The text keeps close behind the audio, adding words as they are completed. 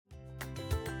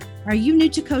Are you new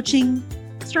to coaching?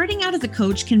 Starting out as a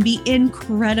coach can be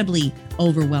incredibly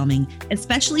overwhelming,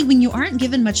 especially when you aren't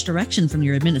given much direction from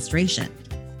your administration.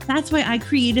 That's why I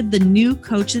created the New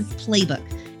Coaches Playbook.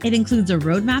 It includes a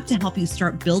roadmap to help you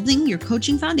start building your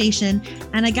coaching foundation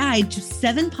and a guide to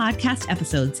 7 podcast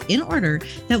episodes in order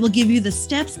that will give you the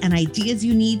steps and ideas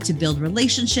you need to build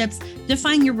relationships,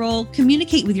 define your role,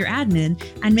 communicate with your admin,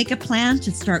 and make a plan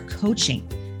to start coaching.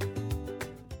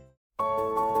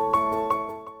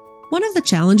 One of the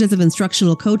challenges of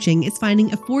instructional coaching is finding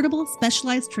affordable,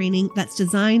 specialized training that's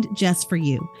designed just for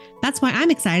you. That's why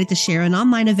I'm excited to share an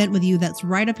online event with you that's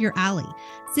right up your alley.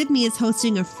 SIBME is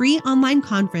hosting a free online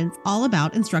conference all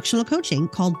about instructional coaching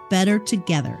called Better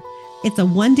Together. It's a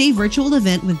one-day virtual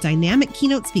event with dynamic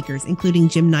keynote speakers, including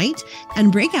Jim Knight, and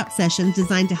breakout sessions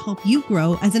designed to help you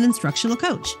grow as an instructional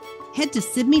coach. Head to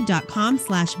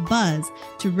sibme.com/buzz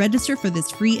to register for this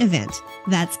free event.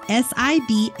 That's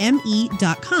SIBME.com/BUZZ.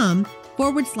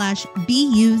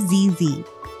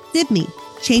 SIBME,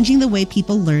 changing the way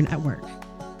people learn at work.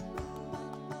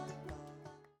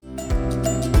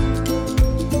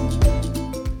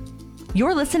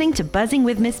 You're listening to Buzzing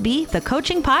with Miss B, the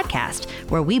coaching podcast,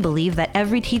 where we believe that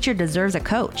every teacher deserves a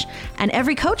coach, and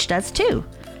every coach does too.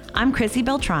 I'm Krissy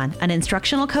Beltran, an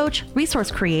instructional coach, resource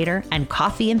creator, and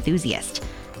coffee enthusiast.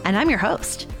 And I'm your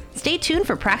host. Stay tuned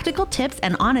for practical tips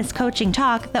and honest coaching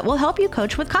talk that will help you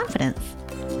coach with confidence.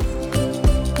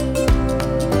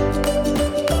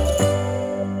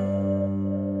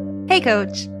 Hey,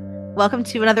 Coach. Welcome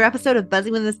to another episode of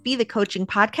Buzzing with Miss B, the coaching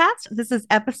podcast. This is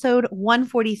episode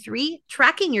 143,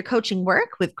 Tracking Your Coaching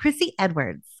Work with Krissy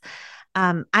Edwards.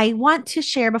 I want to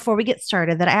share before we get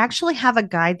started that I actually have a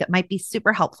guide that might be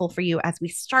super helpful for you as we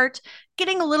start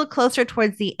getting a little closer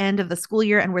towards the end of the school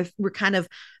year. And we're kind of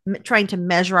trying to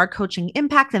measure our coaching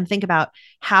impact and think about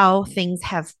how things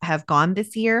have gone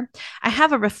this year. I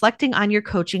have a Reflecting on Your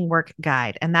Coaching Work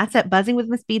guide, and that's at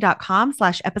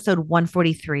buzzingwithmissb.com/episode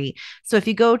 143. So if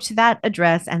you go to that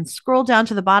address and scroll down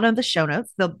to the bottom of the show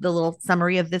notes, the little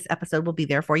summary of this episode will be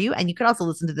there for you. And you could also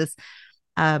listen to this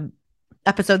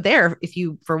episode there if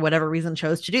you, for whatever reason,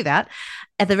 chose to do that.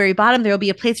 At the very bottom, there will be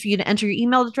a place for you to enter your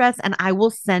email address, and I will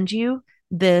send you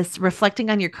this Reflecting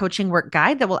on Your Coaching Work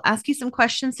guide that will ask you some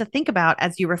questions to think about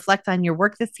as you reflect on your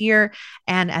work this year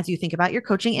and as you think about your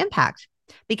coaching impact,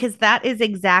 because that is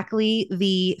exactly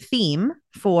the theme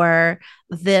for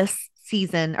this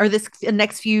season or this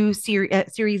next few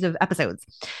series of episodes.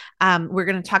 We're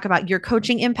going to talk about your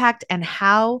coaching impact and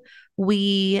how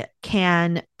we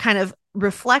can kind of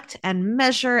reflect and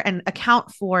measure and account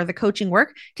for the coaching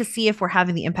work to see if we're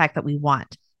having the impact that we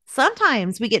want.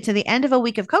 Sometimes we get to the end of a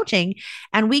week of coaching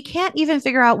and we can't even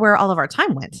figure out where all of our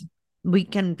time went. We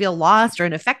can feel lost or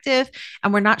ineffective,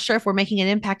 and we're not sure if we're making an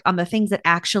impact on the things that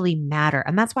actually matter.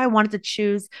 And that's why I wanted to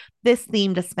choose this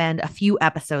theme to spend a few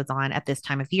episodes on at this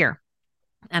time of year.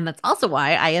 And that's also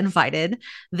why I invited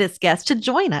this guest to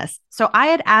join us. So I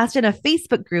had asked in a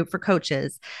Facebook group for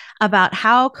coaches about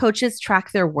how coaches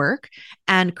track their work,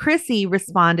 and Krissy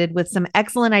responded with some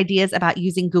excellent ideas about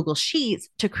using Google Sheets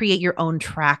to create your own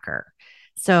tracker.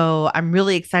 So I'm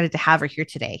really excited to have her here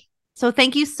today. So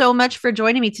thank you so much for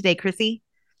joining me today, Krissy.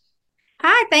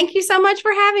 Hi, thank you so much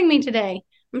for having me today.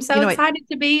 I'm so excited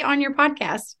to be on your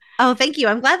podcast. Oh, thank you.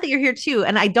 I'm glad that you're here too.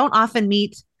 And I don't often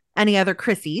meet any other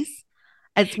Krissys.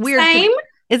 It's weird. Same.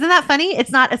 Isn't that funny?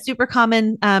 It's not a super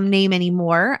common name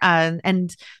anymore.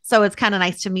 And so it's kind of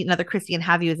nice to meet another Krissy and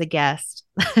have you as a guest.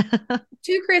 2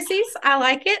 Krissys. I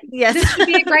like it. Yes. This should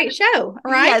be a great show,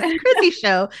 right? Yes, Krissy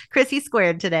show. Krissy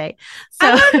squared today. So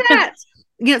I love that.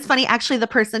 It's funny. Actually, the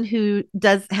person who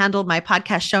does handle my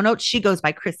podcast show notes, she goes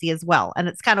by Krissy as well. And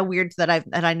it's kind of weird that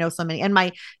I know so many. And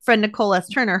my friend Nicole S.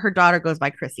 Turner, her daughter goes by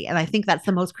Krissy. And I think that's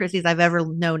the most Krissys I've ever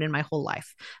known in my whole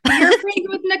life. You're friends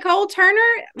with Nicole Turner?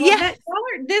 Well, yeah.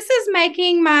 This is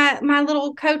making my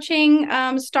little coaching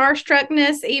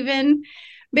starstruckness even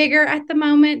bigger at the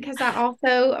moment, because I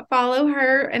also follow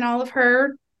her and all of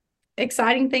her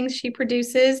exciting things she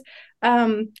produces.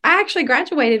 I actually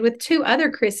graduated with 2 other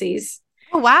Krissys.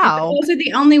 Oh, wow. And those are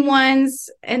the only ones,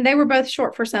 and they were both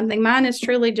short for something. Mine is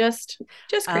truly just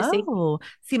Krissy. Oh,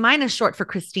 see, mine is short for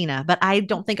Christina, but I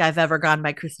don't think I've ever gone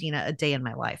by Christina a day in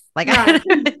my life. Like, right.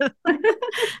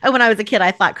 When I was a kid,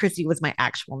 I thought Krissy was my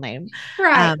actual name.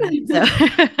 Right.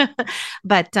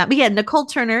 But yeah, Nicole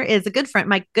Turner is a good friend,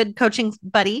 my good coaching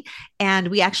buddy. And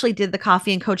we actually did the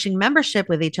coffee and coaching membership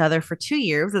with each other for 2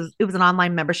 years. It was an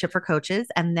online membership for coaches.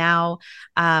 And now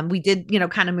we did,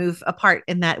 kind of move apart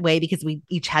in that way because we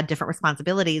we each had different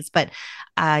responsibilities, but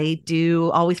I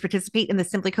do always participate in the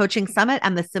Simply Coaching Summit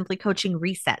and the Simply Coaching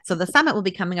Reset. So the summit will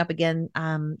be coming up again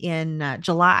in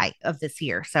July of this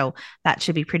year. So that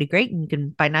should be pretty great. And you can,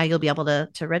 by now you'll be able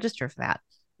to register for that.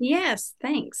 Yes,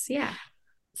 thanks. Yeah.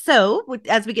 So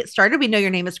as we get started, we know your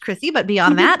name is Krissy, but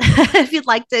beyond that, if you'd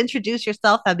like to introduce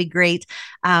yourself, that'd be great.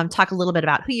 Talk a little bit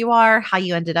about who you are, how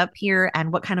you ended up here,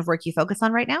 and what kind of work you focus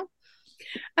on right now.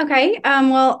 Okay.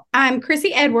 Well, I'm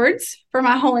Krissy Edwards for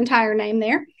my whole entire name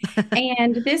there.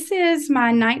 And this is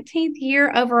my 19th year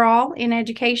overall in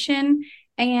education.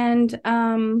 And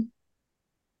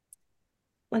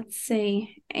let's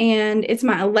see. And it's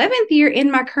my 11th year in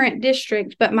my current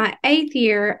district, but my 8th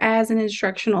year as an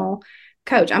instructional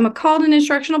coach. I'm called an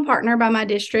instructional partner by my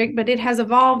district, but it has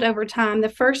evolved over time. The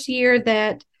first year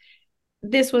that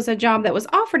this was a job that was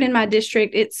offered in my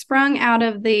district, it sprung out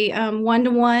of the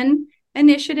one-to-one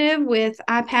initiative with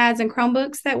iPads and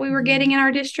Chromebooks that we were getting in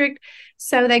our district.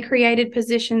 So they created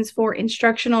positions for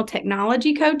instructional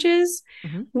technology coaches,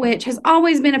 which has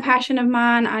always been a passion of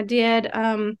mine. I did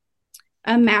a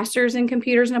master's in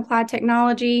computers and applied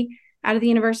technology out of the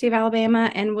University of Alabama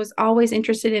and was always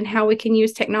interested in how we can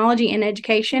use technology in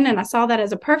education. And I saw that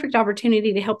as a perfect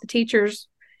opportunity to help the teachers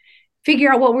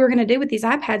figure out what we were going to do with these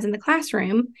iPads in the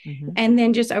classroom. And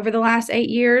then just over the last 8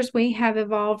 years, we have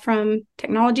evolved from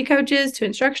technology coaches to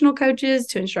instructional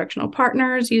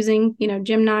partners using,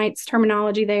 Gym Nights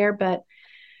terminology there. But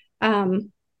COVID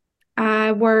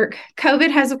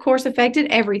has, of course,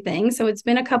 affected everything. So it's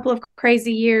been a couple of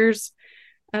crazy years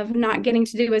of not getting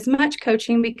to do as much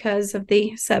coaching because of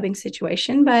the subbing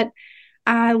situation. But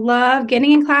I love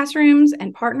getting in classrooms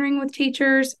and partnering with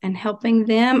teachers and helping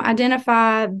them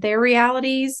identify their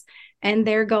realities and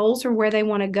their goals or where they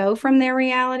want to go from their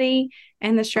reality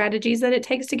and the strategies that it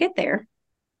takes to get there.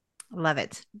 Love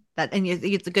it. And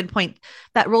it's a good point.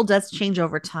 That role does change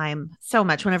over time so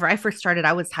much. Whenever I first started,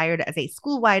 I was hired as a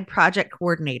school-wide project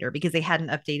coordinator because they hadn't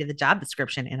updated the job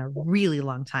description in a really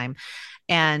long time.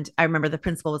 And I remember the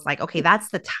principal was like, okay, that's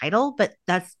the title, but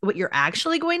that's what you're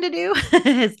actually going to do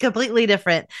is completely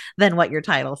different than what your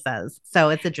title says. So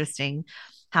it's interesting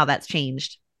how that's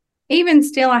changed. Even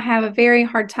still, I have a very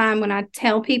hard time when I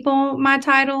tell people my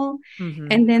title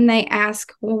and then they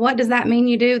ask, well, what does that mean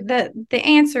you do? The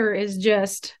answer is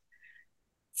just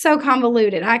so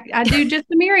convoluted. I do just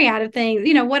a myriad of things,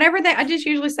 I just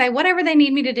usually say whatever they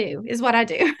need me to do is what I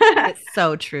do. It's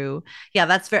so true. Yeah,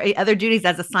 that's very other duties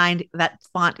as assigned. That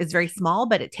font is very small,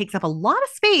 but it takes up a lot of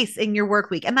space in your work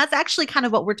week. And that's actually kind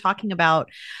of what we're talking about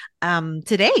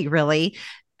today, really.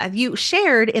 You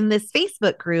shared in this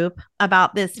Facebook group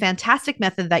about this fantastic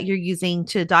method that you're using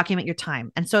to document your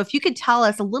time. And so if you could tell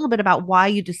us a little bit about why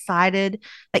you decided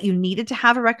that you needed to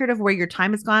have a record of where your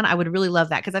time has gone, I would really love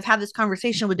that because I've had this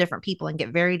conversation with different people and get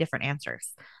very different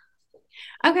answers.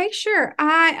 Okay, sure.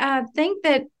 I think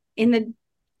that in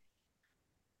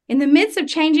the midst of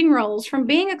changing roles from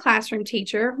being a classroom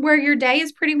teacher where your day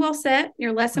is pretty well set,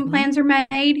 your lesson plans are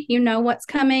made, you know what's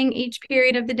coming each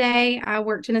period of the day. I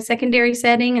worked in a secondary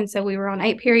setting, and so we were on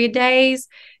 8-period days,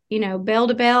 bell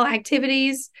to bell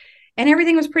activities, and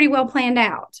everything was pretty well planned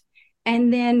out.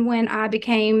 And then when I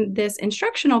became this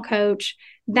instructional coach,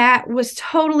 that was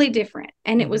totally different.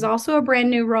 And it was also a brand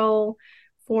new role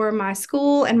for my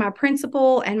school and my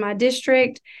principal and my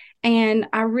district. And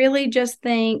I really just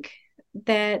think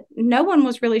that no one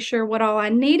was really sure what all I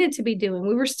needed to be doing.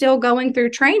 We were still going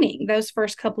through training those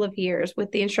first couple of years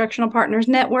with the Instructional Partners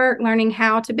Network, learning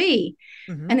how to be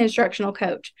an instructional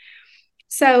coach.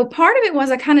 So part of it was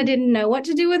I kind of didn't know what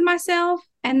to do with myself.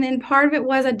 And then part of it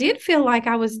was I did feel like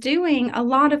I was doing a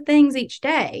lot of things each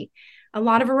day, a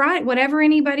lot of variety, whatever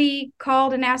anybody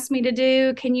called and asked me to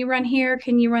do. Can you run here?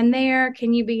 Can you run there?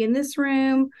 Can you be in this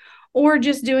room? Or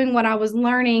just doing what I was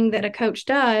learning that a coach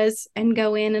does and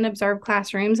go in and observe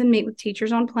classrooms and meet with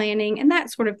teachers on planning and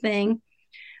that sort of thing.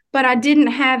 But I didn't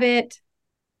have it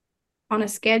on a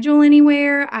schedule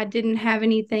anywhere. I didn't have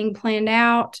anything planned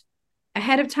out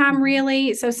ahead of time,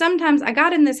 really. So sometimes I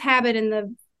got in this habit in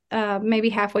the maybe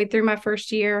halfway through my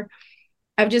first year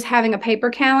of just having a paper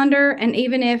calendar. And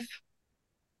even if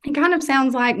it kind of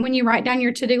sounds like when you write down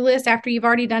your to-do list after you've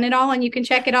already done it all and you can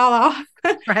check it all off.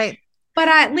 Right. But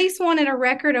I at least wanted a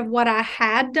record of what I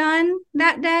had done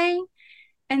that day.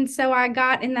 And so I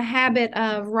got in the habit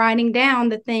of writing down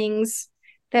the things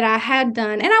that I had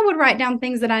done. And I would write down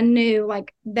things that I knew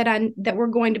that were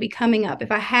going to be coming up.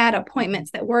 If I had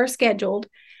appointments that were scheduled,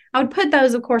 I would put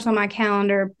those, of course, on my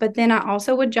calendar. But then I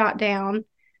also would jot down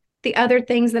the other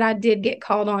things that I did get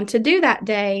called on to do that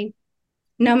day,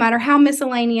 no matter how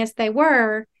miscellaneous they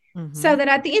were, so that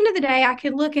at the end of the day, I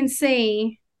could look and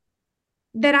see,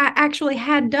 that I actually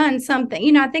had done something.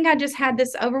 You know, I think I just had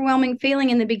this overwhelming feeling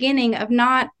in the beginning of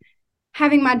not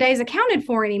having my days accounted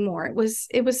for anymore. It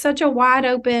was such a wide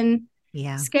open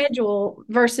schedule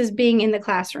versus being in the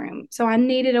classroom. So I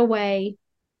needed a way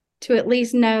to at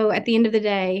least know at the end of the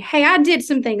day, hey, I did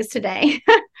some things today.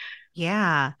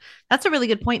 Yeah, that's a really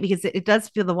good point, because it does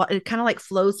feel it kind of like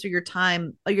flows through your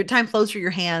time. Your time flows through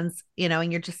your hands, you know,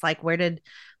 and you're just like, where did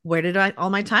all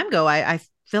my time go? I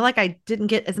feel like I didn't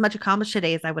get as much accomplished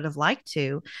today as I would have liked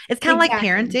to. It's kind of like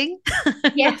parenting.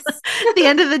 Yes. At the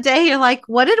end of the day, you're like,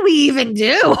 what did we even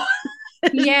do?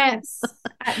 Yes.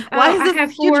 Why is I this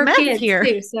have huge 4 mess kids here?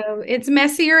 too, so it's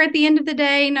messier at the end of the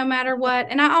day, no matter what.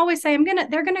 And I always say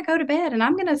they're gonna go to bed, and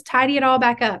I'm gonna tidy it all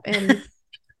back up, and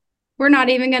we're not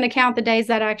even going to count the days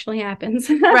that actually happens.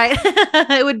 Right.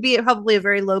 It would be probably a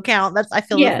very low count. I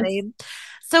feel the same.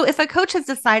 So if a coach has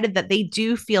decided that they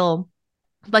do feel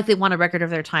like they want a record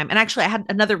of their time, and actually I had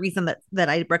another reason that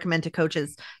I recommend to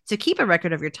coaches to keep a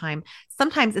record of your time,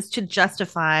 sometimes it's to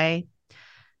justify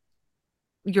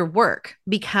your work,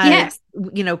 because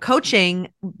you know,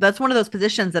 coaching, that's one of those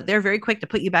positions that they're very quick to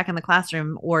put you back in the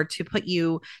classroom, or to cut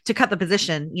the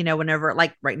position, you know, whenever,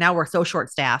 like right now we're so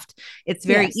short staffed, it's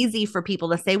very easy for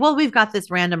people to say, well, we've got this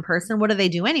random person, what do they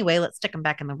do anyway, let's stick them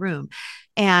back in the room.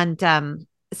 And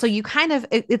so you kind of,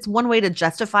 it's one way to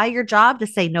justify your job, to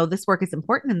say, no, this work is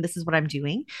important and this is what I'm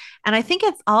doing. And I think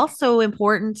it's also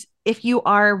important if you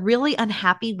are really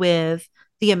unhappy with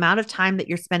the amount of time that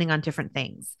you're spending on different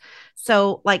things.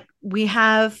 So like, we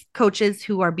have coaches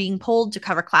who are being pulled to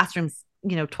cover classrooms,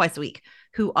 you know, twice a week,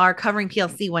 who are covering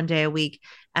PLC one day a week.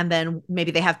 And then maybe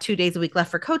they have 2 days a week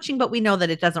left for coaching, but we know that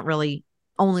it doesn't really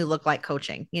only look like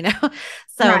coaching, you know?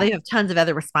 So they have tons of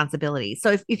other responsibilities.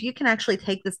 So if you can actually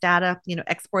take this data, you know,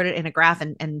 export it in a graph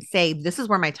and say, this is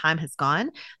where my time has gone,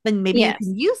 then maybe you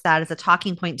can use that as a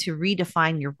talking point to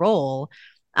redefine your role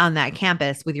on that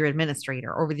campus with your administrator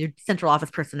or with your central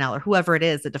office personnel or whoever it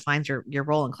is that defines your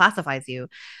role and classifies you.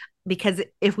 Because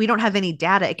if we don't have any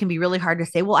data, it can be really hard to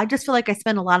say, well, I just feel like I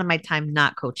spend a lot of my time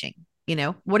not coaching. You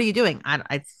know, what are you doing? I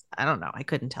don't know. I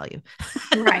couldn't tell you.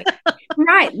 Right.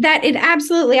 That it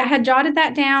absolutely, I had jotted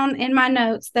that down in my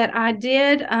notes, that I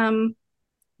did not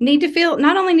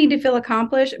only need to feel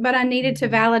accomplished, but I needed to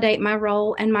validate my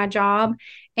role and my job.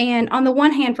 And on the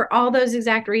one hand, for all those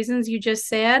exact reasons you just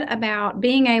said, about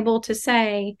being able to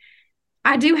say,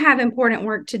 I do have important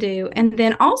work to do. And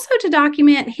then also to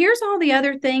document, here's all the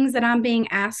other things that I'm being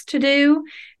asked to do,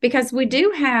 because we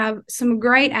do have some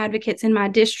great advocates in my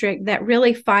district that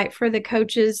really fight for the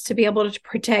coaches to be able to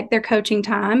protect their coaching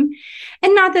time.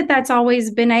 And not that that's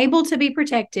always been able to be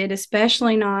protected,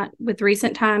 especially not with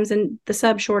recent times and the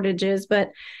sub shortages, but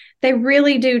they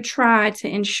really do try to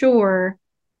ensure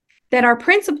that our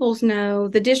principals know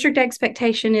the district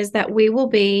expectation is that we will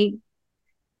be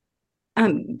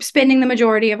spending the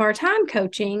majority of our time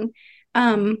coaching,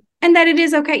 and that it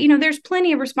is okay. You know, there's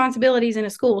plenty of responsibilities in a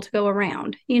school to go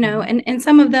around, you know, and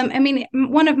some of them, I mean,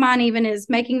 one of mine even is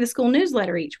making the school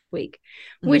newsletter each week,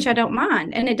 which I don't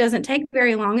mind. And it doesn't take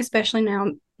very long, especially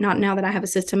not now that I have a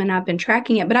system and I've been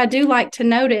tracking it, but I do like to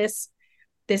notice,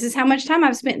 this is how much time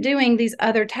I've spent doing these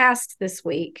other tasks this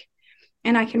week.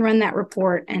 And I can run that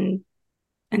report and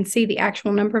see the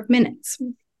actual number of minutes.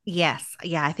 Yes.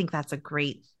 Yeah. I think that's a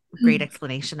great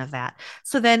explanation of that.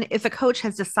 So then if a coach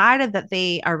has decided that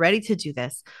they are ready to do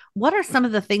this, what are some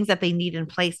of the things that they need in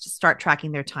place to start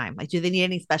tracking their time? Like, do they need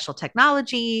any special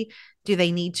technology? Do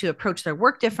they need to approach their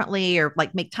work differently, or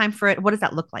like make time for it? What does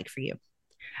that look like for you?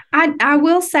 I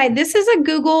will say this is a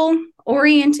Google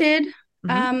oriented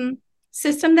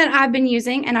system that I've been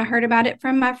using, and I heard about it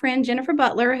from my friend Jennifer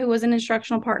Butler, who was an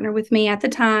instructional partner with me at the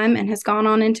time and has gone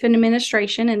on into an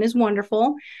administration and is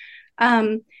wonderful.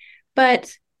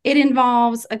 But it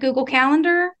involves a Google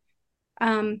Calendar,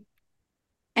 and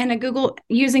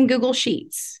using Google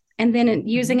Sheets, and then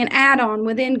using an add-on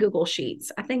within Google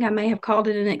Sheets. I think I may have called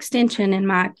it an extension in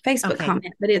my Facebook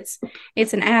comment, but it's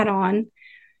an add-on.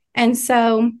 And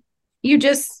so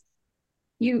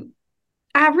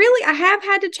I have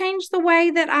had to change the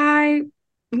way that I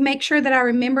make sure that I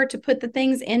remember to put the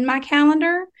things in my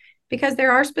calendar, because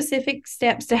there are specific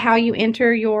steps to how you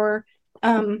enter your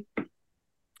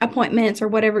appointments or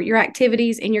whatever, your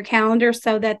activities in your calendar,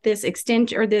 so that this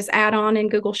extension or this add-on in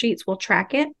Google Sheets will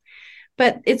track it.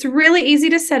 But it's really easy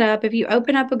to set up. If you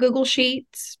open up a Google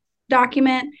Sheets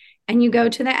document and you go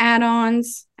to the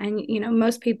add-ons, and you know,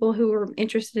 most people who are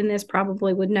interested in this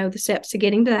probably would know the steps to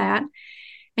getting to that.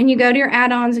 And you go to your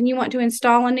add-ons and you want to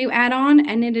install a new add-on,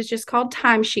 and it is just called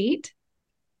Timesheet.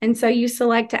 And so you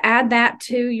select to add that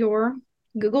to your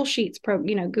Google Sheets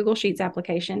Google Sheets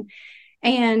application.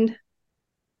 And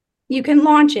You can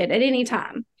launch it at any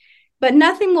time, but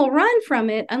nothing will run from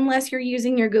it unless you're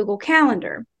using your Google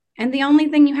Calendar. And the only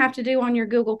thing you have to do on your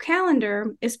Google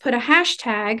Calendar is put a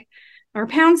hashtag or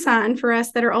pound sign for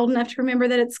us that are old enough to remember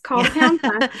that it's called a pound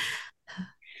sign.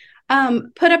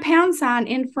 Put a pound sign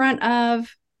in front of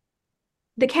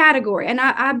the category. And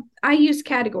I use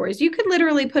categories. You could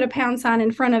literally put a pound sign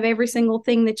in front of every single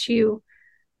thing that you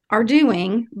are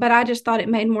doing, but I just thought it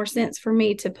made more sense for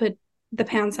me to put the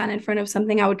pound sign in front of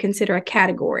something I would consider a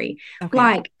category,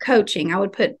 like coaching. I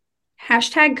would put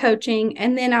hashtag coaching,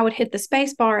 and then I would hit the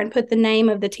space bar and put the name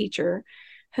of the teacher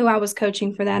who I was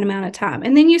coaching for that amount of time.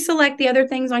 And then you select the other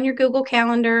things on your Google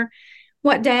Calendar,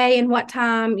 what day and what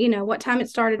time, what time it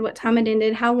started, what time it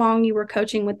ended, how long you were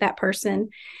coaching with that person.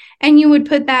 And you would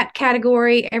put that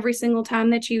category every single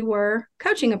time that you were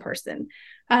coaching a person.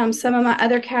 Some of my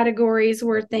other categories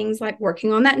were things like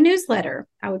working on that newsletter.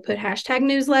 I would put hashtag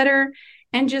newsletter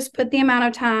and just put the amount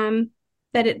of time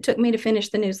that it took me to finish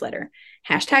the newsletter.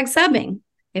 Hashtag subbing.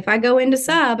 If I go into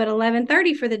sub at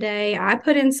 11:30 for the day, I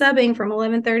put in subbing from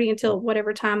 11:30 until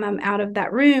whatever time I'm out of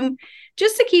that room,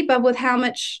 just to keep up with how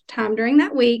much time during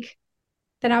that week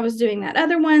that I was doing that.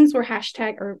 Other ones were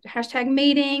hashtag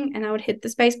meeting, and I would hit the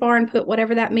space bar and put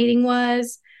whatever that meeting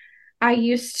was. I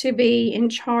used to be in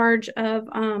charge of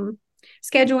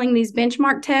scheduling these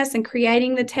benchmark tests and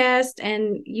creating the test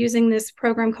and using this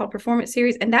program called Performance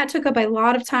Series. And that took up a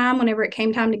lot of time whenever it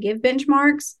came time to give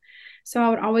benchmarks. So I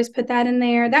would always put that in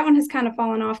there. That one has kind of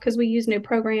fallen off because we use new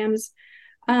programs.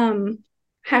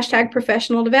 Hashtag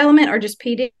professional development, or just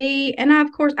PD. And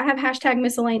of course I have hashtag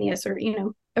miscellaneous, or,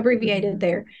 abbreviated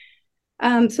there.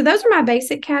 So those are my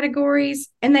basic categories.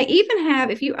 And they even have,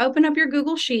 if you open up your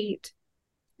Google Sheet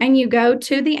and you go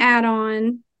to the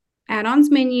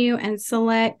add-ons menu and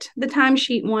select the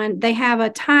timesheet one, they have a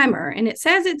timer, and it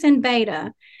says it's in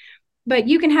beta, but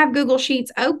you can have Google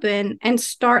Sheets open and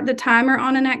start the timer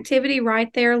on an activity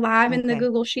right there live in the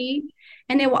Google Sheet,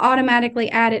 and it will automatically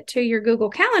add it to your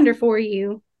Google Calendar for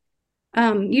you.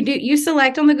 You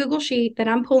select on the Google Sheet that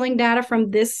I'm pulling data from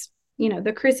this,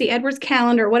 the Krissy Edwards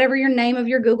calendar, whatever your name of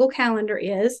your Google Calendar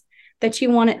is that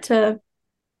you want it to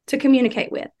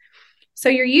communicate with. So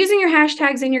you're using your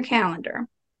hashtags in your calendar.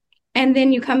 And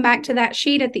then you come back to that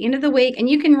sheet at the end of the week, and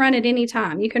you can run it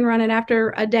anytime. You can run it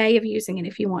after a day of using it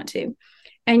if you want to.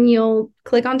 And you'll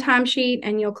click on timesheet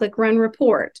and you'll click run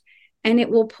report. And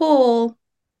it will pull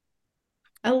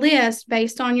a list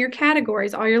based on your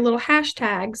categories, all your little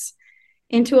hashtags,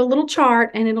 into a little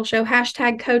chart, and it'll show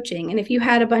hashtag coaching. And if you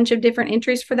had a bunch of different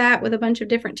entries for that with a bunch of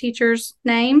different teachers'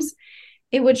 names,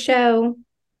 it would show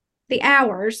the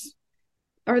hours,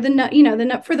 or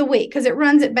the for the week, because it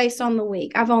runs it based on the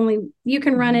week. You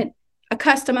can run it a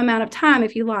custom amount of time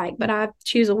if you like, but I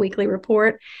choose a weekly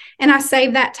report, and I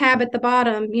save that tab at the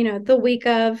bottom, the week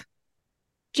of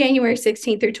January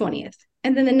 16th through 20th.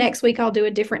 And then the next week I'll do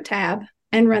a different tab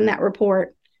and run that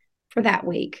report for that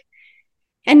week.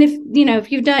 And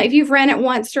if you've ran it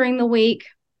once during the week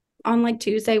on like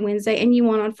Tuesday, Wednesday, and you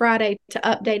want on Friday to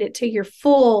update it to your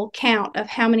full count of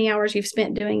how many hours you've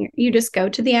spent doing it, you just go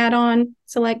to the add-on,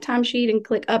 select timesheet, and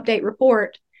click update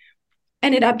report.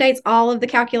 And it updates all of the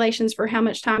calculations for how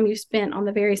much time you spent on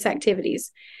the various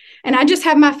activities. And I just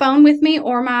have my phone with me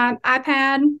or my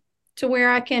iPad to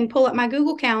where I can pull up my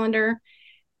Google Calendar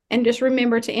and just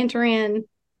remember to enter in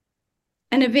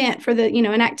an event for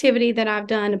an activity that I've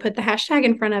done, and put the hashtag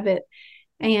in front of it.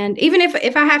 And even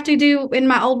if I have to do in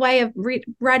my old way of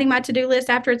writing my to-do list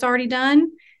after it's already done,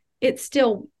 it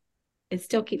still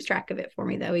keeps track of it for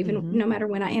me, though, even no matter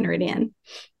when I enter it in.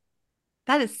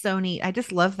 That is so neat. I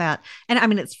just love that. And I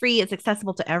mean, it's free. It's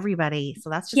accessible to everybody. So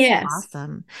that's just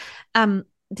awesome.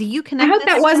 Do you connect? I hope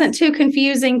that wasn't too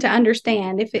confusing to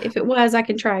understand. If it was, I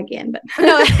can try again. But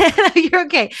no, you're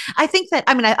okay. I think that,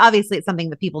 obviously it's something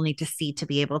that people need to see to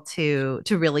be able to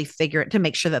really figure it, to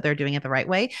make sure that they're doing it the right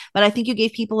way. But I think you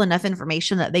gave people enough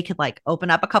information that they could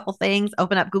open up a couple things,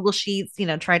 open up Google Sheets,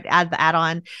 try to add the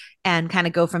add-on and kind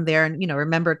of go from there, and,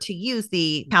 remember to use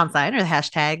the pound sign or the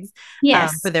hashtags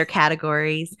for their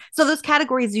categories. So those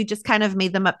categories, you just kind of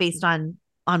made them up based on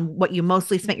what you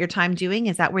mostly spent your time doing.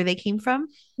 Is that where they came from?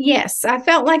 Yes. I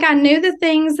felt like I knew the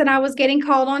things that I was getting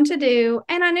called on to do,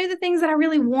 and I knew the things that I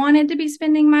really wanted to be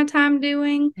spending my time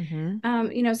doing,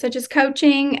 such as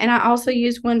coaching. And I also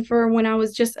used one for when I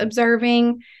was just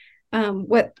observing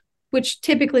which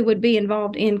typically would be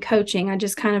involved in coaching. I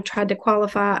just kind of tried to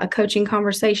qualify a coaching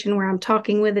conversation where I'm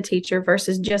talking with a teacher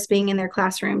versus just being in their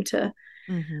classroom to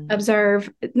observe,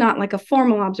 not like a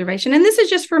formal observation. And this is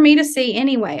just for me to see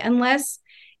anyway, unless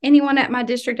anyone at my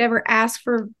district ever asked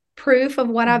for proof of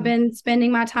what I've been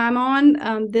spending my time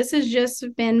on. This has just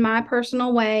been my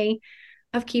personal way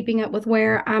of keeping up with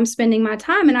where I'm spending my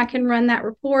time. And I can run that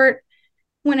report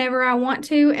whenever I want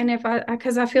to. And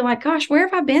because I feel like, gosh, where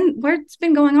have I been? What's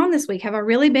been going on this week? Have I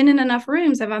really been in enough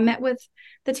rooms? Have I met with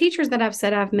the teachers that I've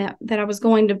said I've met, that I was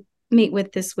going to meet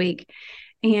with this week?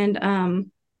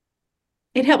 And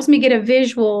it helps me get a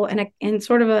visual and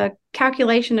sort of a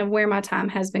calculation of where my time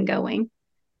has been going.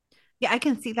 Yeah, I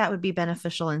can see that would be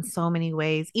beneficial in so many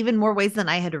ways, even more ways than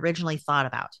I had originally thought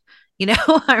about.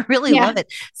 I really love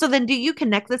it. So then do you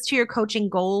connect this to your coaching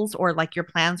goals or like your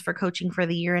plans for coaching for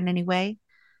the year in any way?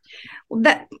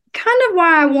 That kind of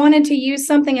why I wanted to use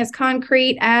something as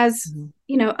concrete as,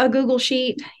 a Google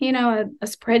sheet, a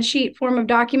spreadsheet form of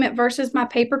document versus my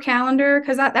paper calendar.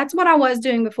 Because that's what I was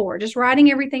doing before, just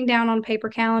writing everything down on paper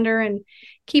calendar and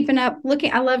keeping up,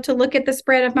 I love to look at the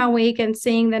spread of my week and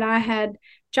seeing that I had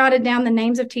jotted down the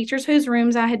names of teachers whose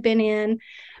rooms I had been in.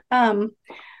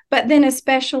 But then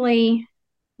especially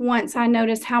once I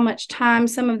noticed how much time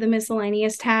some of the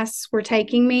miscellaneous tasks were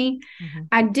taking me,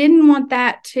 I didn't want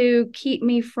that to keep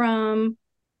me from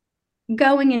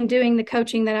going and doing the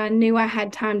coaching that I knew I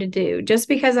had time to do. Just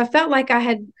because I felt like I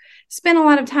had spent a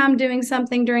lot of time doing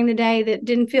something during the day that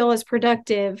didn't feel as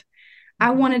productive, I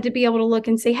wanted to be able to look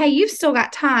and see, hey, you've still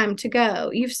got time to go.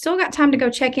 You've still got time to go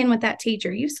check in with that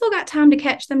teacher. You've still got time to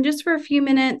catch them just for a few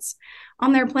minutes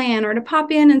on their plan, or to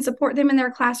pop in and support them in their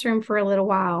classroom for a little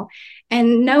while.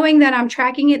 And knowing that I'm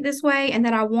tracking it this way and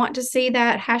that I want to see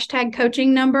that hashtag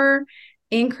coaching number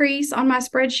increase on my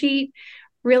spreadsheet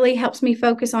really helps me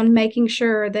focus on making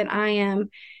sure that I am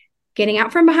getting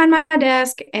out from behind my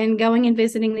desk and going and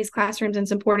visiting these classrooms and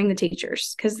supporting the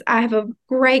teachers. Because I have a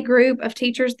great group of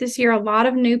teachers this year, a lot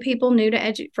of new people, new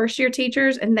to first-year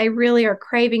teachers, and they really are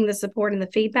craving the support and the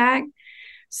feedback.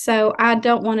 So I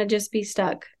don't want to just be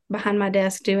stuck behind my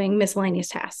desk doing miscellaneous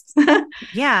tasks.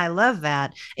 Yeah, I love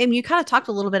that. And you kind of talked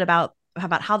a little bit about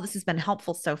how this has been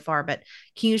helpful so far, but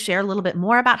can you share a little bit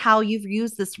more about how you've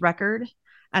used this record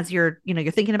as you're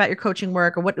thinking about your coaching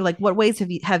work, or what ways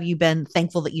have you been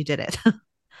thankful that you did it?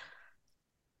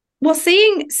 Well,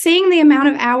 seeing the amount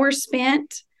of hours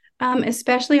spent,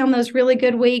 especially on those really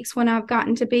good weeks when I've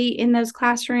gotten to be in those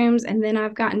classrooms, and then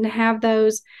I've gotten to have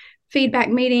those feedback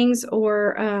meetings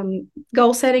or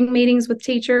goal setting meetings with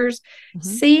teachers,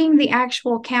 seeing the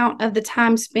actual count of the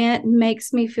time spent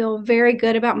makes me feel very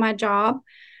good about my job,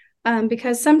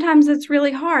 because sometimes it's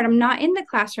really hard. I'm not in the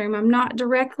classroom.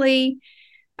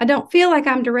 I don't feel like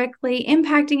I'm directly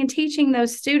impacting and teaching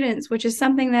those students, which is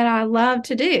something that I love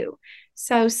to do.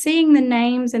 So seeing the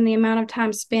names and the amount of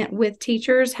time spent with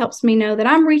teachers helps me know that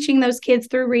I'm reaching those kids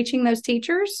through reaching those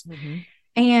teachers,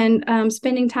 and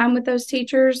spending time with those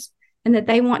teachers, and that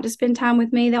they want to spend time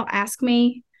with me. They'll ask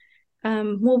me,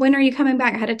 well, when are you coming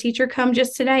back? I had a teacher come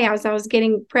just today as I was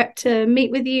getting prepped to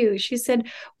meet with you. She said,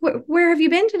 where have you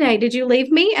been today? Did you leave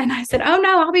me? And I said, oh,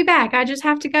 no, I'll be back. I just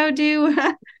have to go do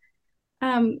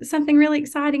something really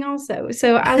exciting also.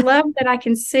 So I love that I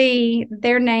can see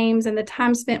their names and the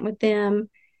time spent with them,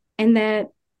 and that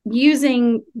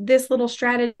using this little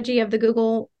strategy of the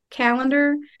Google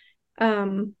Calendar,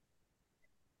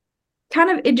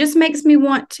 it just makes me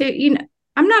want to,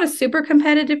 I'm not a super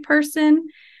competitive person,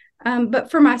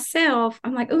 but for myself,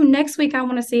 I'm like, oh, next week I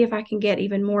want to see if I can get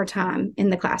even more time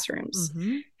in the classrooms,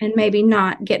 and maybe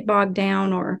not get bogged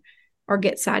down or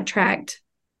get sidetracked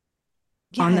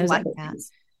on those other things.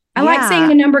 I like seeing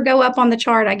the number go up on the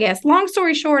chart, I guess. Long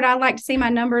story short, I like to see my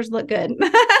numbers look good.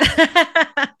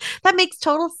 That makes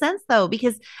total sense, though,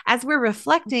 because as we're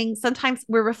reflecting, sometimes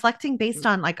we're reflecting based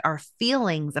on like our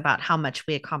feelings about how much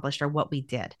we accomplished or what we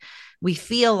did. We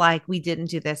feel like we didn't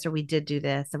do this, or we did do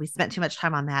this, and we spent too much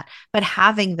time on that. But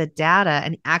having the data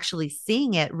and actually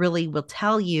seeing it really will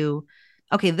tell you,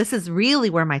 okay, this is really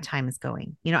where my time is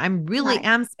going. I'm really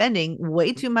am spending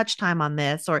way too much time on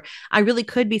this, or I really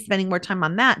could be spending more time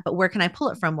on that, but where can I pull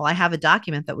it from? Well, I have a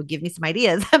document that would give me some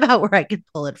ideas about where I could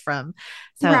pull it from.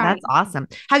 So that's awesome.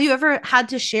 Have you ever had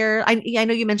to share? I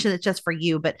know you mentioned it's just for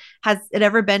you, but has it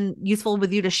ever been useful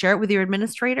with you to share it with your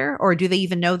administrator, or do they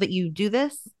even know that you do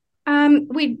this?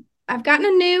 I've gotten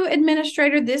a new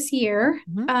administrator this year.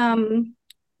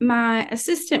 My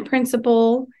assistant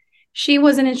principal, she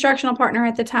was an instructional partner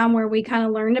at the time where we kind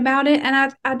of learned about it.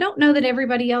 And I don't know that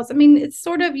everybody else, it's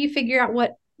sort of, you figure out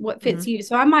what fits you.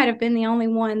 So I might have been the only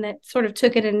one that sort of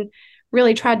took it and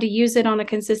really tried to use it on a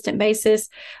consistent basis.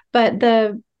 But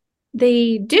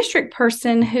the district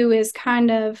person, who is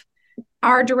kind of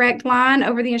our direct line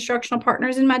over the instructional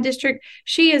partners in my district,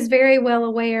 she is very well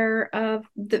aware of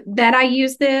that I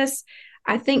use this.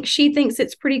 I think she thinks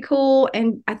it's pretty cool.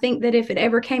 And I think that if it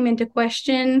ever came into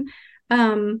question,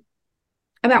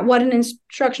 about what an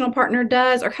instructional partner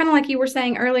does, or kind of like you were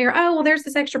saying earlier, oh, well, there's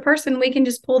this extra person, we can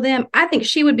just pull them. I think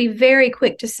she would be very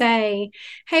quick to say,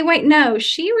 hey, wait, no,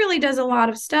 she really does a lot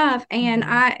of stuff. And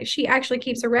she actually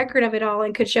keeps a record of it all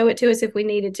and could show it to us if we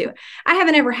needed to. I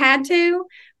haven't ever had to,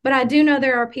 but I do know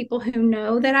there are people who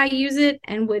know that I use it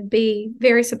and would be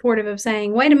very supportive of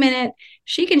saying, wait a minute,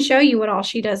 she can show you what all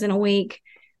she does in a week.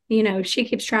 She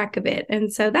keeps track of it.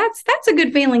 And so that's a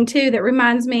good feeling too. That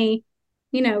reminds me,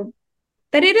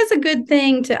 that it is a good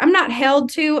thing I'm not held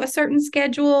to a certain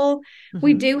schedule.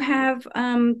 We do have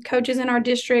coaches in our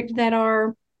district that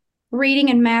are reading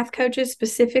and math coaches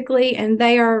specifically, and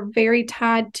they are very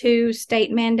tied to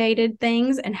state mandated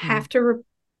things and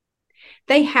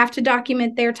they have to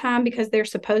document their time because they're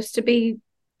supposed to be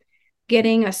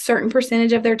getting a certain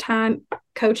percentage of their time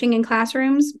coaching in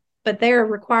classrooms, but they're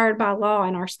required by law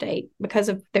in our state because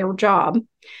of their job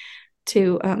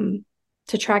to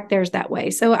track theirs that way.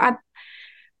 So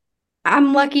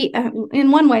I'm lucky, in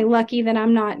one way, lucky that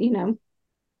I'm not,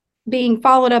 being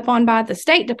followed up on by the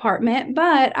State Department,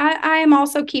 but I am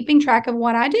also keeping track of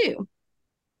what I do.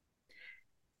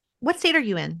 What state are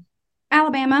you in?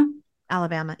 Alabama.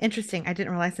 Interesting. I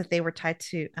didn't realize that they were tied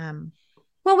to.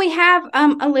 Well, we have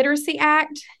a literacy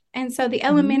act. And so the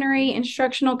elementary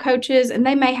instructional coaches, and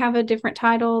they may have a different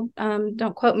title.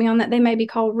 Don't quote me on that. They may be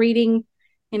called reading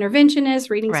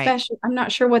interventionists, reading special. I'm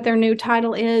not sure what their new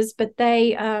title is, but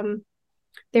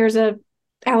there's a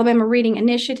Alabama Reading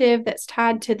Initiative that's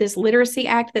tied to this literacy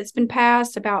act that's been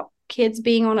passed about kids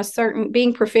being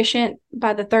being proficient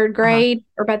by the third grade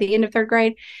or by the end of third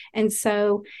grade. And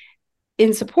so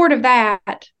in support of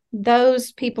that,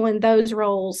 those people in those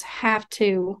roles have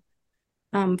to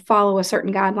follow a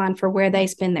certain guideline for where they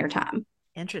spend their time.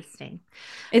 Interesting.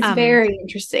 It's very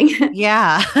interesting.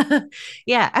 Yeah.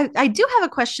 Yeah. I do have a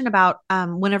question about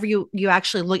whenever you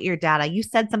actually look at your data, you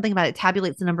said something about it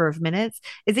tabulates the number of minutes.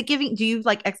 Is it do you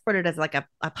like export it as like a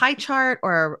pie chart,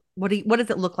 or what does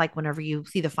it look like whenever you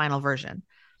see the final version?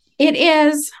 It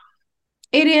is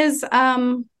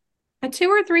a 2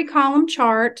 or 3 column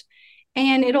chart,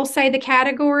 and it'll say the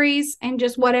categories and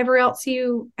just whatever else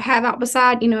you have out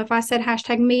beside. If I said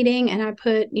hashtag meeting and I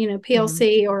put,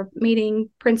 PLC or meeting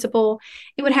principal,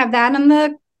 it would have that in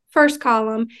the first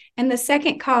column. And the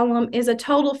second column is a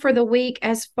total for the week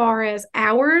as far as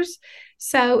hours.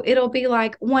 So it'll be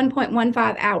like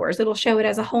 1.15 hours. It'll show it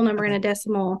as a whole number in a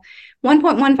decimal.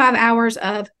 1.15 hours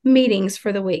of meetings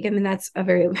for the week. I mean, that's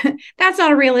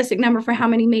not a realistic number for how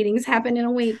many meetings happen in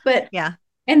a week, but yeah.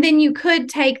 And then you could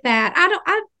take that.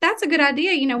 That's a good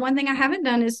idea. One thing I haven't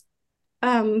done is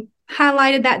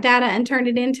highlighted that data and turned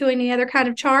it into any other kind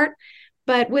of chart.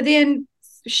 But within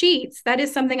Sheets, that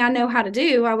is something I know how to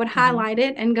do. I would highlight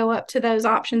it and go up to those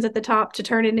options at the top to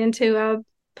turn it into a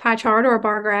pie chart or a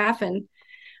bar graph and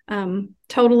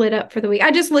total it up for the week.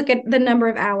 I just look at the number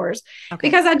of hours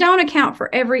because I don't account for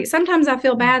sometimes I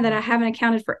feel bad that I haven't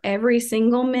accounted for every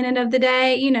single minute of the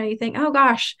day. You think, oh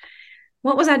gosh,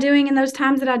 what was I doing in those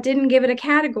times that I didn't give it a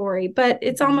category? But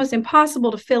it's almost impossible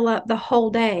to fill up the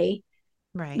whole day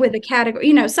with a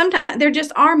category. Sometimes there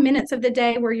just are minutes of the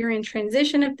day where you're in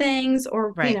transition of things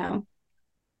or, yeah,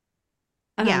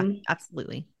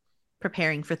 absolutely.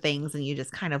 Preparing for things and you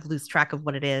just kind of lose track of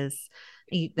what it is.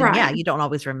 You don't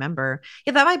always remember.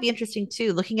 Yeah, that might be interesting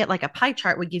too. Looking at like a pie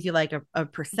chart would give you like a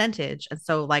percentage. And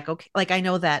so like, I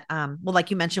know that, like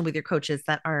you mentioned with your coaches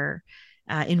that are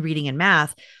in reading and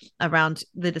math around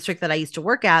the district that I used to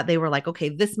work at, they were like, okay,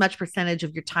 this much percentage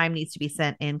of your time needs to be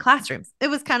spent in classrooms. It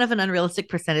was kind of an unrealistic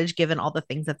percentage given all the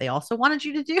things that they also wanted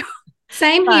you to do.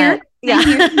 Same here.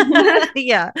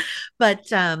 Yeah. But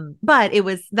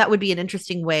that would be an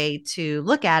interesting way to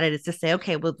look at it, is to say,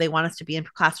 okay, well, they want us to be in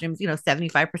classrooms,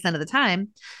 75% of the time.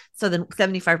 So then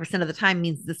 75% of the time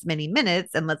means this many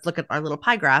minutes. And let's look at our little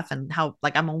pie graph and how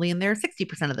like I'm only in there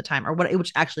 60% of the time or what,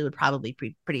 which actually would probably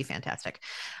be pretty fantastic.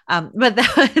 But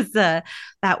that's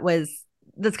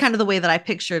kind of the way that I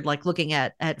pictured like looking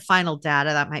at final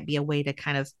data. That might be a way to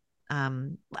kind of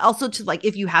also to like,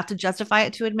 if you have to justify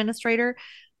it to administrator,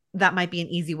 that might be an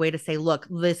easy way to say, look,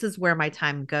 this is where my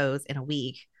time goes in a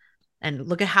week. And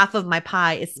look at half of my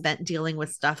pie is spent dealing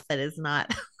with stuff that is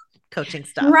not coaching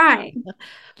stuff.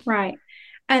 Right.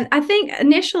 And I think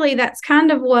initially that's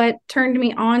kind of what turned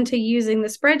me on to using the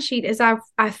spreadsheet is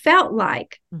I felt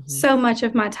like so much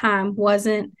of my time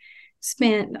wasn't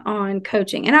spent on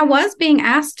coaching. And I was being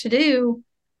asked to do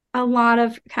a lot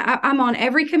of, I'm on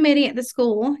every committee at the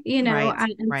school,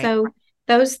 so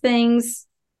those things,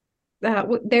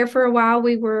 there for a while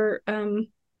we were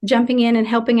jumping in and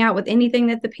helping out with anything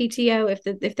that the PTO,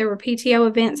 if there were PTO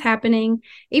events happening,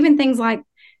 even things like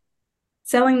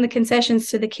selling the concessions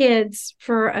to the kids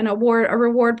for a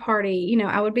reward party,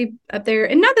 I would be up there.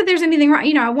 And not that there's anything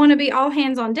wrong, I want to be all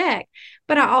hands on deck,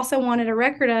 but I also wanted a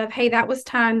record of, hey, that was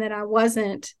time that I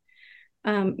wasn't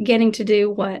getting to do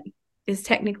what is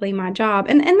technically my job.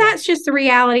 And that's just the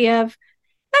reality of,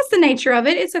 that's the nature of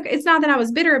it. It's not that I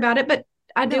was bitter about it, but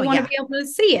I do want to be able to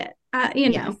see it,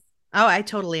 know. Oh, I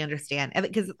totally understand.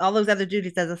 Because all those other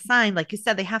duties as assigned, like you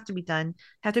said, they have to be done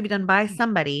by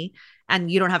somebody,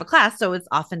 and you don't have a class. So it's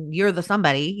often you're the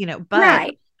somebody, but,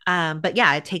 right. But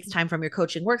yeah, it takes time from your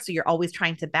coaching work. So you're always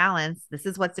trying to balance, this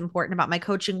is what's important about my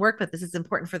coaching work, but this is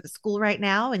important for the school right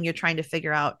now. And you're trying to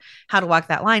figure out how to walk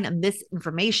that line. And this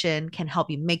information can help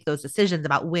you make those decisions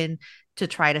about when to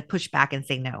try to push back and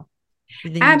say no.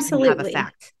 Absolutely. You have a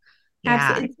fact. Yeah.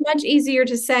 Absolutely. It's much easier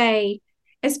to say,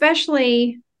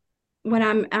 especially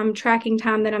when I'm tracking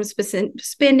time that I'm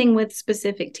spending with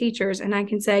specific teachers. And I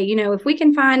can say, if we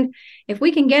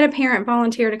can get a parent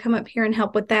volunteer to come up here and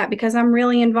help with that, because I'm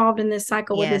really involved in this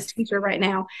cycle with this teacher right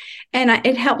now. And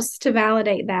it helps to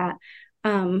validate that.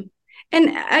 And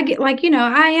I get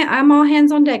I'm all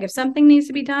hands on deck. If something needs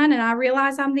to be done and I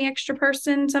realize I'm the extra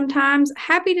person sometimes,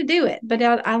 happy to do it. But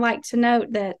I like to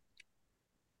note that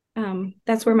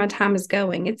that's where my time is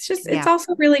going. It's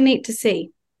also really neat to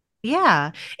see. Yeah.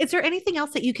 Is there anything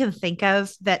else that you can think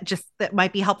of that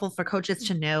might be helpful for coaches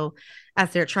to know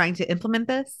as they're trying to implement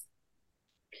this?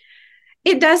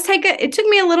 It took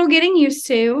me a little getting used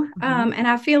to. And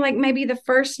I feel like maybe the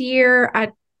first year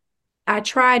I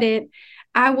tried it,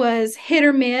 I was hit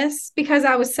or miss because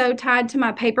I was so tied to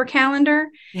my paper calendar.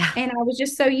 Yeah. And I was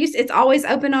just so used, it's always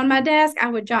open on my desk. I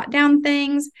would jot down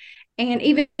things. And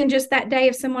even just that day,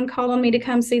 if someone called on me to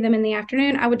come see them in the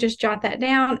afternoon, I would just jot that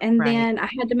down. And then I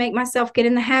had to make myself get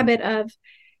in the habit of,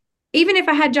 even if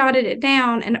I had jotted it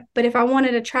down, but if I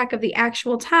wanted a track of the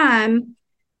actual time,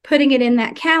 putting it in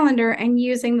that calendar and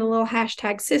using the little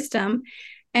hashtag system.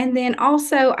 And then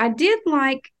also I do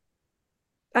like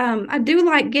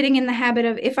getting in the habit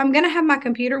of, if I'm going to have my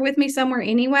computer with me somewhere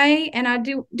anyway, and I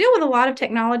do deal with a lot of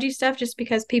technology stuff just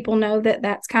because people know that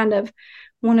that's kind of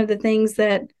one of the things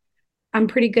that I'm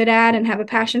pretty good at and have a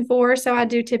passion for. So I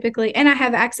do typically, and I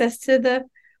have access to the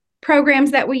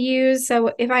programs that we use.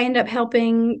 So if I end up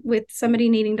helping with somebody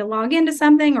needing to log into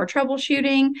something or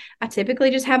troubleshooting, I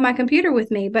typically just have my computer with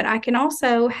me, but I can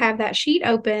also have that sheet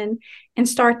open and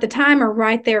start the timer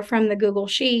right there from the Google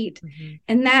Sheet. Mm-hmm.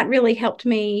 And that really helped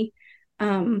me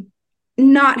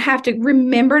not have to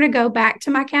remember to go back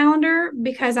to my calendar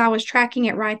because I was tracking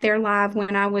it right there live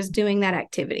when I was doing that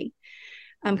activity.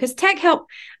 Because tech help,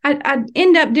 I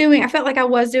felt like I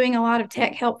was doing a lot of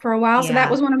tech help for a while. Yeah. So that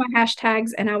was one of my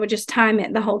hashtags, and I would just time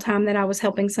it the whole time that I was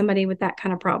helping somebody with that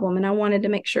kind of problem. And I wanted to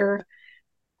make sure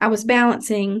I was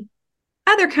balancing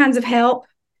other kinds of help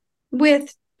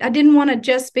with, I didn't want to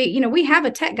just be, we have a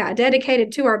tech guy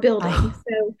dedicated to our building. Oh.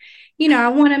 So, I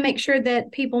want to make sure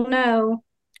that people know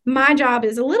my job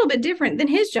is a little bit different than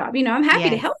his job. I'm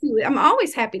happy to help you. I'm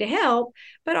always happy to help,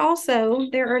 but also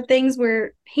there are things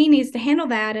where he needs to handle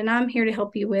that. And I'm here to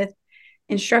help you with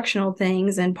instructional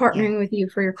things and partnering with you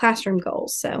for your classroom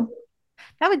goals. So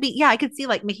that would be, I could see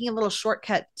like making a little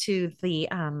shortcut to the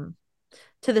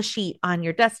sheet on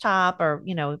your desktop or,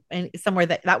 and somewhere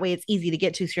that way it's easy to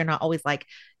get to. So you're not always like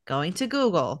going to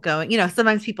Google,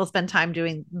 sometimes people spend time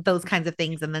doing those kinds of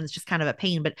things and then it's just kind of a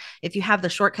pain. But if you have the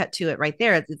shortcut to it right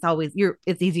there,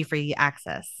 it's easy for you to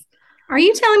access. Are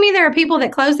you telling me there are people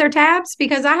that close their tabs?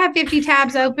 Because I have 50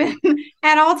 tabs open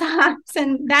at all times,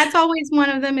 and that's always one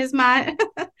of them is my.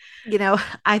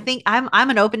 I think I'm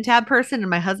an open tab person, and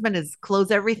my husband is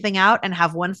close everything out and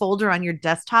have one folder on your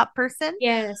desktop person.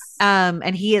 Yes.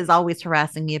 And he is always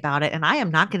harassing me about it, and I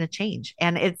am not going to change,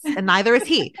 and neither is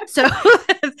he. So,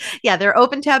 yeah, there are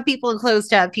open tab people and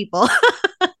closed tab people.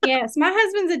 Yes, my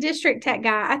husband's a district tech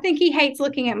guy. I think he hates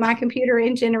looking at my computer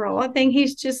in general. I think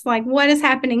he's just like, what is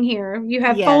happening here? You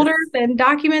have folders and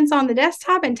documents on the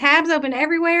desktop and tabs open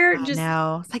everywhere.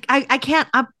 No, it's like, I can't,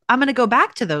 I'm going to go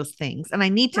back to those things and I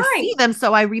need to see them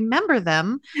so I remember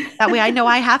them. That way I know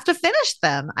I have to finish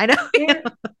them. I know. They're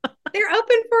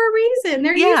open for a reason.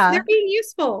 They're being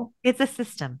useful. It's a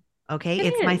system. Okay.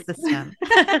 It's my system.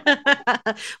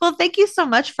 Well, thank you so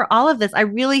much for all of this. I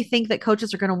really think that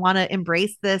coaches are going to want to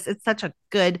embrace this. It's such a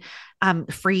good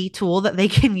free tool that they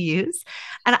can use.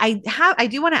 And I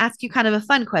do want to ask you kind of a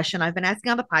fun question. I've been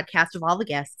asking on the podcast of all the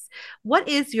guests, what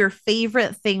is your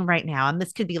favorite thing right now? And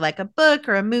this could be like a book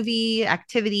or a movie,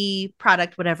 activity,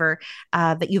 product, whatever,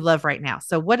 that you love right now.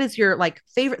 So what is your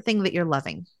favorite thing that you're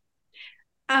loving?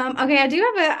 Okay,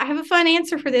 I have a fun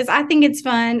answer for this. I think it's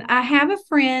fun. I have a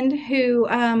friend who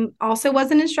also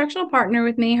was an instructional partner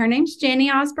with me. Her name's Jenny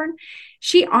Osborne.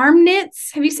 She arm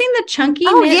knits. Have you seen the chunky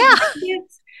knit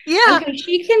blankets? Yeah. Okay,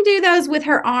 she can do those with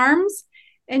her arms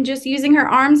and just using her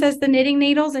arms as the knitting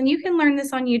needles. And you can learn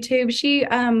this on YouTube.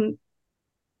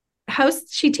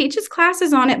 She teaches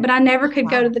classes on it, but I never could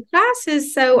go to the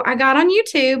classes. So I got on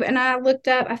YouTube and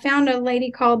I found a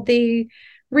lady called the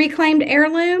Reclaimed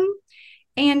Heirloom.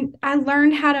 And I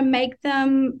learned how to make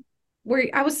them where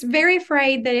I was very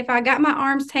afraid that if I got my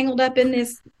arms tangled up in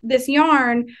this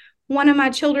yarn, one of my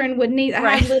children would need,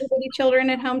 I have little bitty children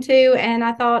at home too. And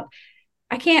I thought,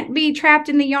 I can't be trapped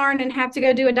in the yarn and have to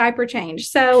go do a diaper change.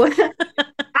 So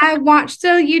I watched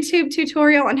a YouTube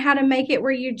tutorial on how to make it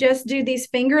where you just do these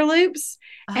finger loops.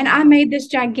 And I made this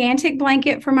gigantic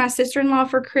blanket for my sister-in-law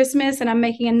for Christmas, and I'm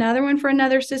making another one for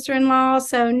another sister-in-law.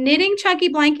 So knitting chunky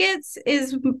blankets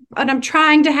is what I'm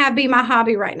trying to have be my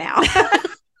hobby right now.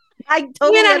 I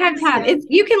totally have time.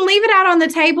 You can leave it out on the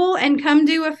table and come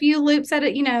do a few loops at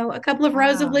a couple of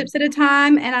rows of loops at a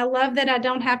time. And I love that I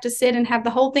don't have to sit and have the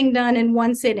whole thing done in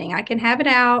one sitting. I can have it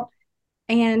out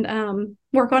and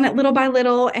work on it little by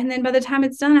little. And then by the time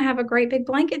it's done, I have a great big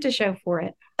blanket to show for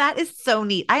it. That is so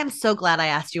neat. I am so glad I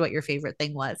asked you what your favorite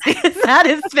thing was. That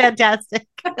is fantastic.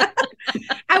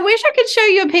 I wish I could show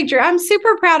you a picture. I'm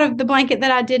super proud of the blanket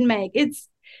that I did make.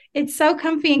 It's so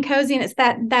comfy and cozy, and it's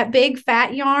that big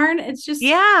fat yarn. It's just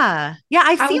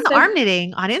I've seen the arm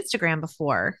knitting on Instagram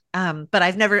before, but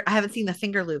I haven't seen the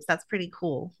finger loops. That's pretty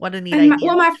cool. What a neat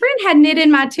idea. My friend had knitted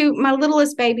my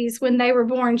littlest babies when they were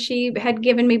born. She had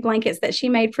given me blankets that she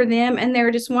made for them, and they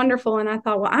were just wonderful. And I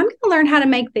thought, well, I'm going to learn how to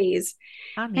make these.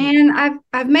 And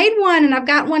I've made one, and I've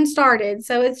got one started.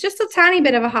 So it's just a tiny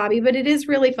bit of a hobby, but it is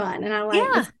really fun, and I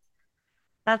like it.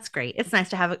 That's great. It's nice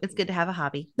to have it's good to have a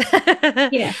hobby.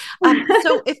 Yeah.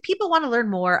 So if people want to learn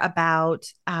more about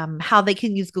how they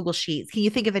can use Google Sheets, can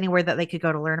you think of anywhere that they could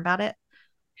go to learn about it?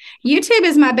 YouTube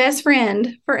is my best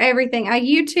friend for everything. I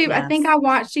think I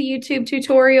watched a YouTube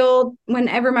tutorial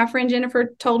whenever my friend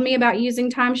Jennifer told me about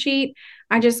using Timesheet.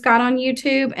 I just got on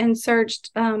YouTube and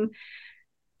searched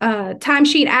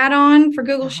Timesheet add-on for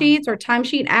Google Sheets, or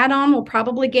Timesheet add-on will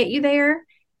probably get you there.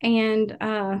 And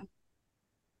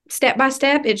step by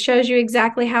step, it shows you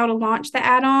exactly how to launch the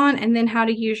add-on and then how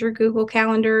to use your Google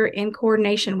Calendar in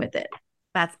coordination with it.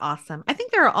 That's awesome. I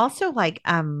think there are also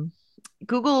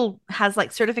Google has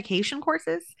certification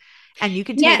courses, and you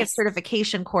can take a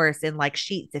certification course in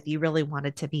Sheets if you really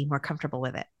wanted to be more comfortable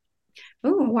with it.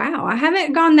 Oh, wow. I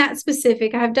haven't gone that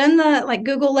specific. I've done the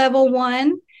Google level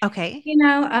 1. Okay.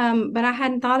 But I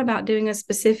hadn't thought about doing a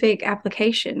specific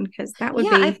application because that would be.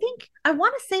 I think I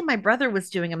want to say my brother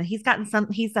was doing them. He's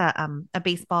a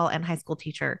baseball and high school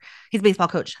teacher. He's a baseball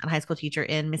coach and high school teacher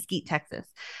in Mesquite, Texas.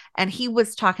 And he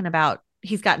was talking about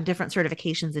he's gotten different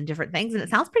certifications and different things. And it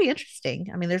sounds pretty interesting.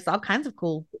 I mean, there's all kinds of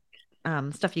cool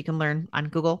stuff you can learn on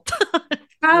Google.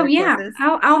 Oh, yeah.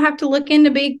 I'll have to look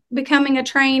into becoming a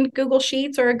trained Google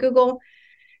Sheets or a Google.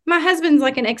 My husband's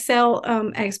an Excel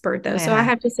expert, though. Yeah. So I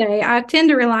have to say, I tend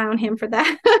to rely on him for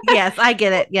that. Yes, I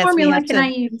get it. Yes, formula can I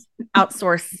use?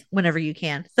 Outsource whenever you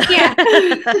can. Yeah.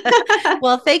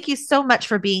 Well, thank you so much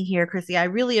for being here, Krissy. I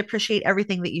really appreciate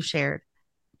everything that you shared.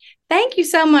 Thank you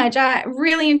so much. I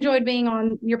really enjoyed being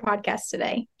on your podcast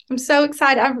today. I'm so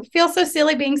excited. I feel so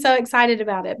silly being so excited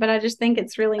about it, but I just think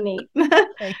it's really neat.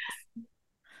 Thanks.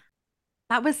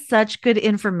 That was such good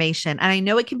information. And I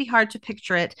know it can be hard to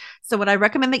picture it. So what I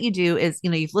recommend that you do is,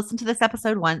 you've listened to this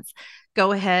episode once,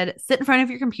 go ahead, sit in front of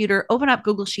your computer, open up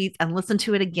Google Sheets and listen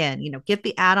to it again. Get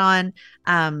the add-on,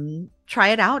 try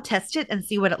it out, test it and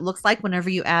see what it looks like whenever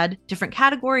you add different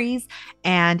categories.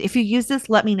 And if you use this,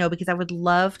 let me know, because I would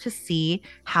love to see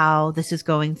how this is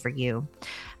going for you.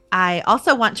 I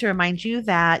also want to remind you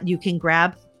that you can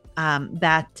grab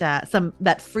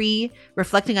that free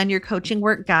Reflecting on Your Coaching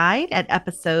Work guide at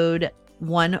episode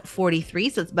 143.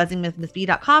 So it's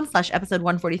buzzingwithmissb.com/episode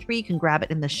 143. You can grab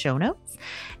it in the show notes.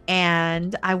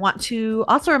 And I want to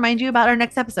also remind you about our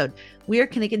next episode. We are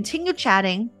going to continue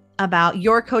chatting about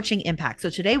your coaching impact.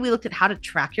 So today we looked at how to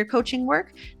track your coaching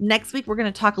work. Next week, we're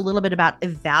going to talk a little bit about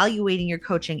evaluating your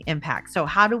coaching impact. So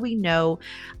how do we know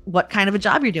what kind of a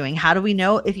job you're doing? How do we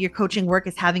know if your coaching work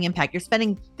is having impact? You're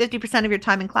spending 50% of your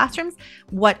time in classrooms.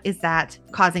 What is that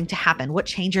causing to happen? What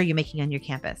change are you making on your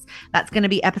campus? That's going to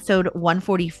be episode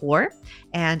 144.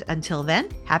 And until then,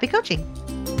 happy coaching.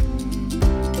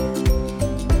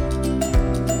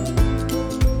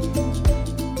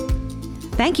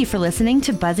 Thank you for listening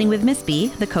to Buzzing with Miss B,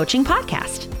 the coaching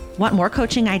podcast. Want more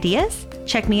coaching ideas?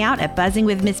 Check me out at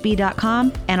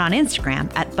buzzingwithmissb.com and on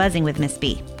Instagram at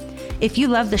buzzingwithmissb. If you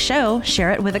love the show,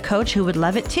 share it with a coach who would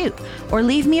love it too, or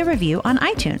leave me a review on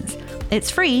iTunes. It's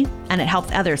free and it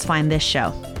helps others find this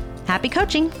show. Happy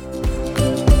coaching!